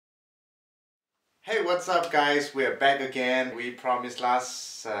Hey, what's up guys? We are back again. We promised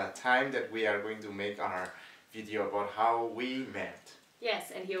last time that we are going to make our video about how we met.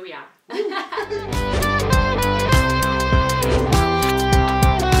 Yes, and here we are.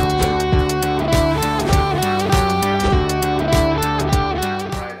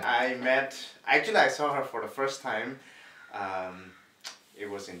 Actually I saw her for the first time. It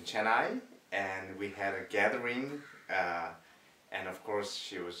was in Chennai and we had a gathering and of course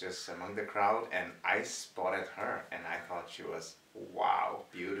she was just among the crowd and I spotted her and I thought she was, wow,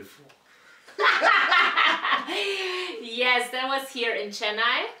 beautiful. Yes, that was here in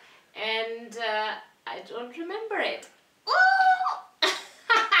Chennai and I don't remember it. Oh!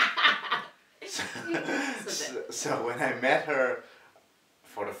 So when I met her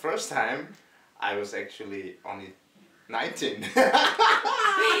for the first time, I was actually only 19.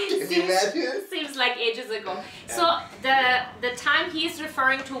 Can you imagine? Seems like ages ago. So the time he's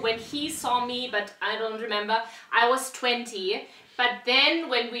referring to when he saw me, but I don't remember, I was 20. But then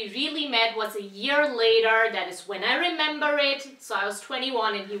when we really met was a year later. That is when I remember it. So I was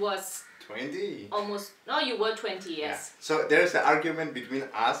 21 and he was 20. Almost, no, you were 20, yes. Yeah. So there's an argument between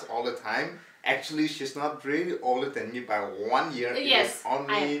us all the time. Actually, she's not really older than me by 1 year. Yes. It was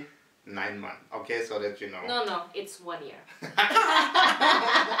only 9 months. Okay, so that you know. No, it's 1 year.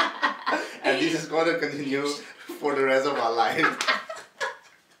 And this is going to continue for the rest of our life.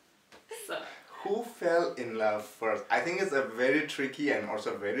 So. Who fell in love first? I think it's a very tricky and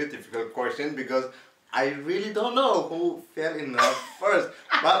also very difficult question because I really don't know who fell in love first.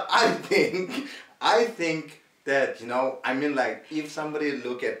 But I think that, you know, I mean, like, if somebody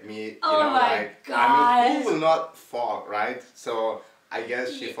look at me, you know, like, God. I mean, who will not fall, right? So I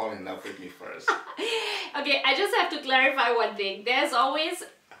guess she fell in love with me first. Okay, I just have to clarify one thing. There's always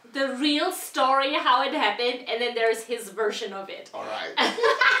the real story, how it happened, and then there's his version of it. All right.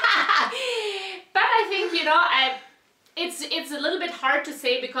 But I think, you know, it's a little bit hard to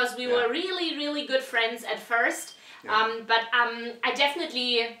say because we were really good friends at first. Yeah. But I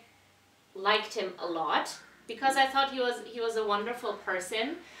definitely liked him a lot because I thought he was a wonderful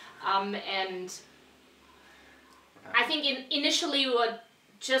person. And I think initially we were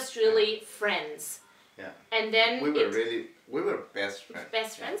just really friends. Yeah. And then we were best friends.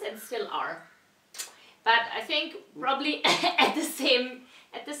 Best friends and still are. But I think probably at the same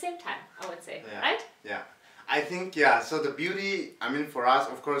time, I would say, right? Yeah. I think, yeah, so the beauty, I mean, for us,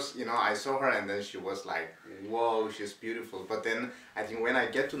 of course, you know, I saw her and then she was like, whoa, she's beautiful. But then I think when I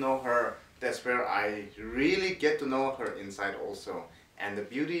get to know her, that's where I really get to know her inside also. And the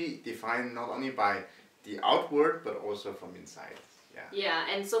beauty defined not only by the outward, but also from inside. Yeah. Yeah,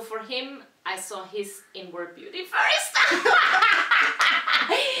 and so for him, I saw his inward beauty first.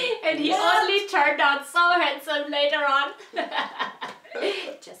 And he only turned out so handsome later on.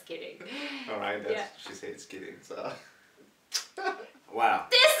 Just kidding. Alright, she said it's kidding, so. Wow.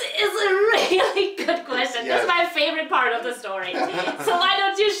 This is a really good question. Yes. This is my favorite part of the story. So why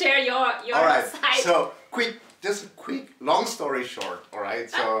don't you share your side? So just a quick, long story short, alright?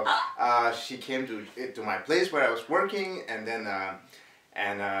 So she came to my place where I was working and then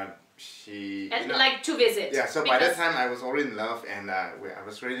she... like to visit. Yeah, so by that time I was already in love and I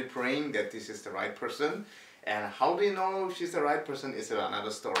was really praying that this is the right person. And how do you know she's the right person is another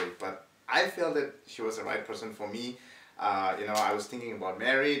story. But I felt that she was the right person for me. You know, I was thinking about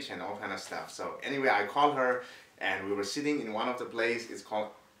marriage and all kind of stuff. So anyway, I called her and we were sitting in one of the places. It's called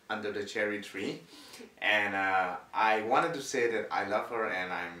Under the Cherry Tree. And I wanted to say that I love her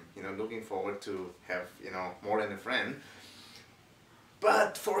and I'm, you know, looking forward to have, you know, more than a friend.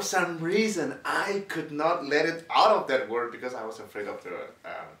 But for some reason, I could not let it out of that word because I was afraid of the,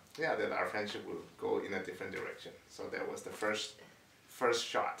 that our friendship will go in a different direction. So that was the first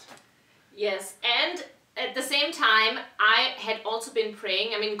shot. Yes, and at the same time, I had also been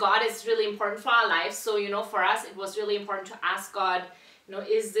praying. I mean, God is really important for our lives. So, you know, for us, it was really important to ask God, you know,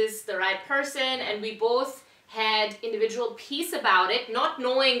 is this the right person? And we both had individual peace about it, not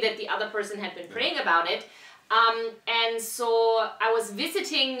knowing that the other person had been praying about it. And so I was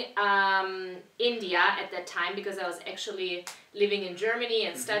visiting India at that time because I was actually living in Germany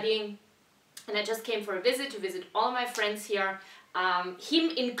and studying. And I just came for a visit to visit all my friends here, him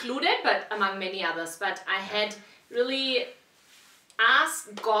included, but among many others. But I had really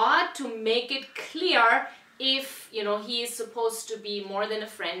asked God to make it clear if, you know, he is supposed to be more than a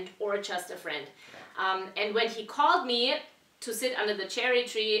friend or just a friend. And when he called me to sit under the cherry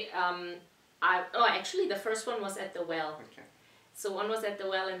tree, actually the first one was at the well. Okay. So one was at the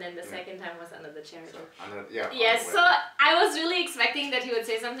well and then the second time was under the cherry tree. Yes, so I was really expecting that he would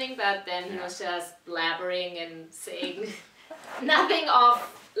say something, but then he was just blabbering and saying nothing of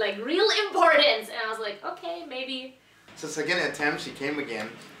like real importance. And I was like, okay, maybe. So second attempt, she came again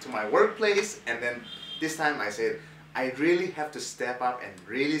to my workplace, and then this time I said, I really have to step up and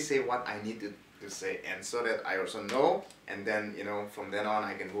really say what I need to say, and so that I also know, and then, you know, from then on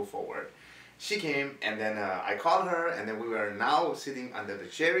I can move forward. She came, and then I called her, and then we were now sitting under the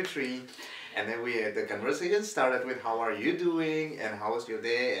cherry tree, and then the conversation started with how are you doing, and how was your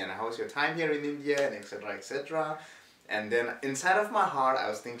day, and how was your time here in India, and etc. etc. And then inside of my heart I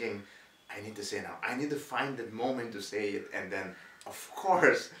was thinking, I need to say now, I need to find that moment to say it. And then of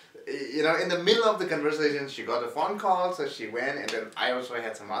course, you know, in the middle of the conversation she got a phone call, so she went, and then I also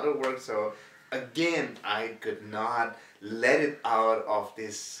had some other work, so again I could not let it out of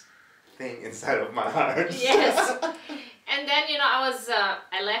this thing inside of my heart. Yes. And then, you know,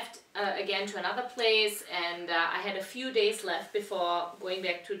 I left again to another place, and I had a few days left before going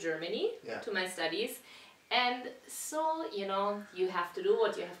back to Germany to my studies. And so, you know, you have to do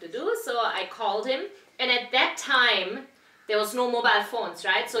what you have to do. So I called him, and at that time there was no mobile phones,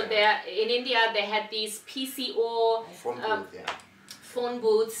 right? So there in India they had these PCO phone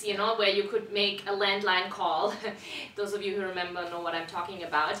booths, you know, where you could make a landline call. Those of you who remember know what I'm talking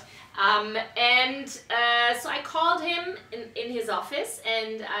about. So I called him in his office,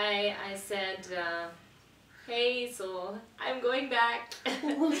 and I said, hey, so I'm going back.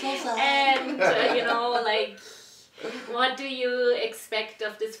 And, you know, like, what do you expect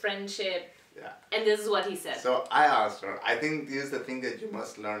of this friendship? Yeah. And this is what he said. So I asked her, I think this is the thing that you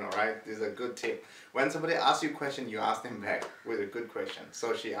must learn, alright? This is a good tip. When somebody asks you a question, you ask them back with a good question.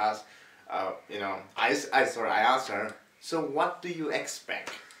 So she asked, you know, I asked her, so what do you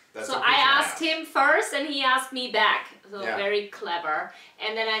expect? So I asked him first, and he asked me back. So very clever.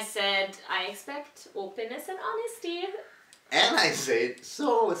 And then I said, I expect openness and honesty. And I said,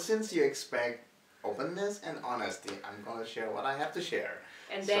 so since you expect openness and honesty, I'm going to share what I have to share.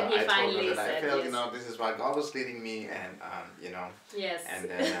 And then he finally said, I felt, you know, this is why God was leading me, and, you know. Yes. And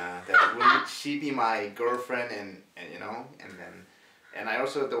then, that will she be my girlfriend, and you know, and then, and I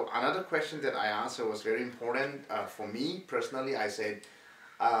also, another question that I answered was very important for me personally. I said,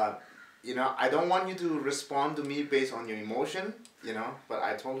 you know, I don't want you to respond to me based on your emotion, you know, but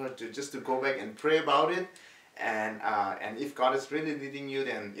I told her to go back and pray about it, and if God is really leading you,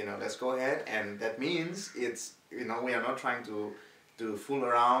 then, you know, let's go ahead. And that means it's, you know, we are not trying to fool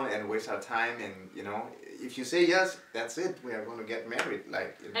around and waste our time, and, you know, if you say yes, that's it, we are going to get married,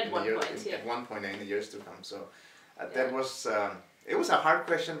 like at one point in the years to come. So that was, it was a hard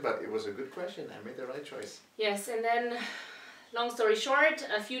question, but it was a good question. I made the right choice. Yes, and then, long story short,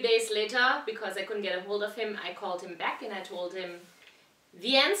 a few days later, because I couldn't get a hold of him, I called him back and I told him,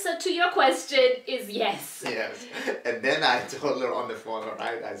 the answer to your question is yes. Yes. And then I told her on the phone,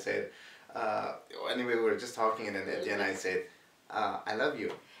 alright, I said, anyway, we were just talking, and then at the end I said, I love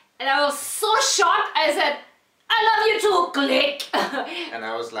you. And I was so shocked, I said, I love you too, click. And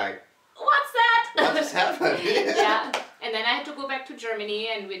I was like, what's that? What just happened? Yeah. And then I had to go back to Germany,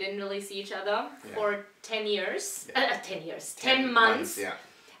 and we didn't really see each other for 10 years. 10 months. Yeah.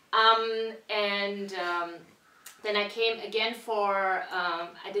 Then I came again for,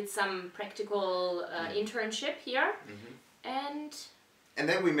 I did some practical internship here. And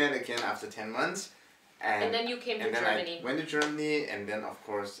then we met again after 10 months. And then you came to Germany. I went to Germany, and then of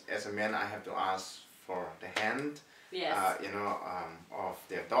course, as a man, I have to ask for the hand, you know, of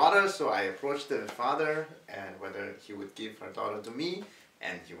their daughter. So I approached the father, and whether he would give her daughter to me,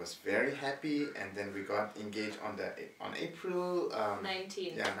 and he was very happy. And then we got engaged on April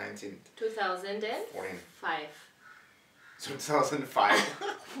 19th. Yeah, 19th. 2005.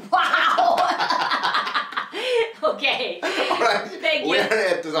 2005. Wow. Okay. Right. Thank you. We're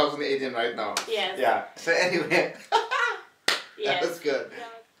at 2018 right now. Yes. Yeah. So anyway. Yes. That was good.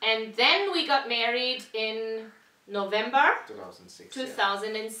 And then we got married in November 2006.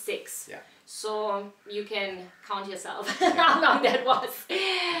 2006. Yeah. So you can count yourself how long that was.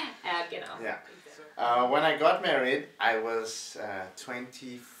 You know. Yeah. When I got married, I was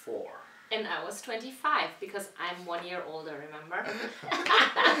 24. And I was 25, because I'm 1 year older, remember?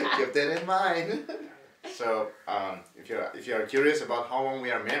 Keep that in mind. So, if you are curious about how long we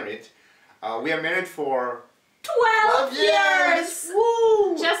are married for 12 years!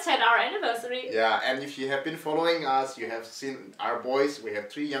 Woo! Just had our anniversary. Yeah, and if you have been following us, you have seen our boys. We have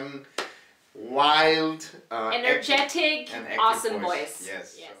 3 young, wild, energetic, and awesome boys.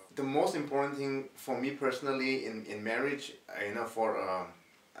 Yes. Yes. The most important thing for me personally in marriage, you know, for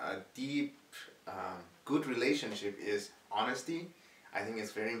a deep, good relationship is honesty. I think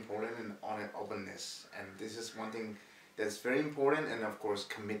it's very important, and openness. And this is one thing that's very important, and of course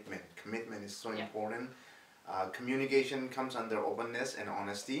commitment. Commitment is so important. communication comes under openness and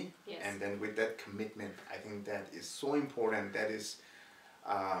honesty. Yes. And then with that commitment, I think that is so important. That is,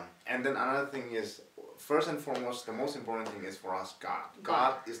 and then another thing is, first and foremost, the most important thing is for us God.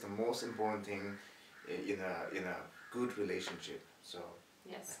 God is the most important thing in a good relationship. So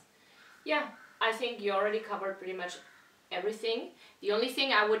yes, yeah, I think you already covered pretty much everything. The only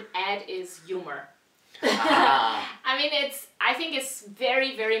thing I would add is humor. I mean, I think it's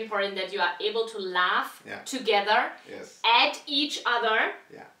very, very important that you are able to laugh together, at each other,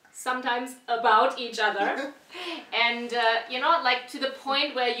 sometimes about each other, and you know, like to the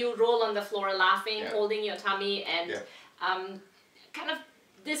point where you roll on the floor laughing, holding your tummy, and kind of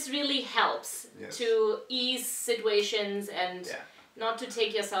this really helps to ease situations and not to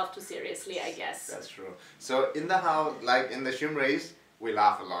take yourself too seriously, I guess. That's true. So in the house, like in the Shimrays, we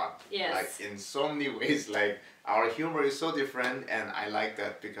laugh a lot. Yes. Like in so many ways, like our humor is so different, and I like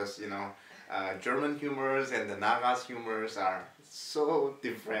that because, you know, German humors and the Nagas humors are so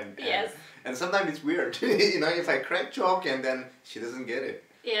different. Yes. And sometimes it's weird. You know, if I crack joke and then she doesn't get it.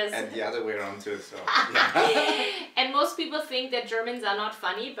 Yes. And the other way around too, so And most people think that Germans are not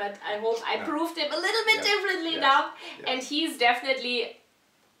funny, but I hope I proved him a little bit differently now. And he's definitely,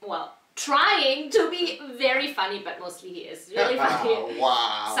 well, trying to be very funny, but mostly he is really funny.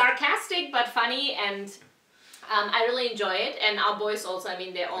 Wow. Sarcastic, but funny, and I really enjoy it. And our boys also, I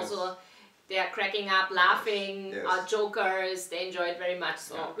mean, they are cracking up, laughing, are jokers, they enjoy it very much.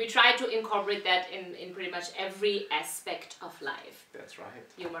 So we try to incorporate that in pretty much every aspect of life. That's right.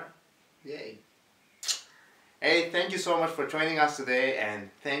 Humor. Yay. Hey, thank you so much for joining us today,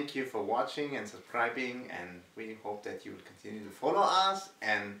 and thank you for watching and subscribing, and we hope that you will continue to follow us.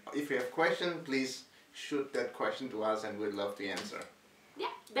 And if you have questions, please shoot that question to us and we'd love to answer.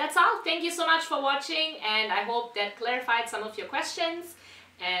 Yeah, that's all. Thank you so much for watching, and I hope that clarified some of your questions,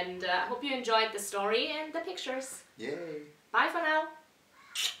 and I hope you enjoyed the story and the pictures. Yay. Bye for now.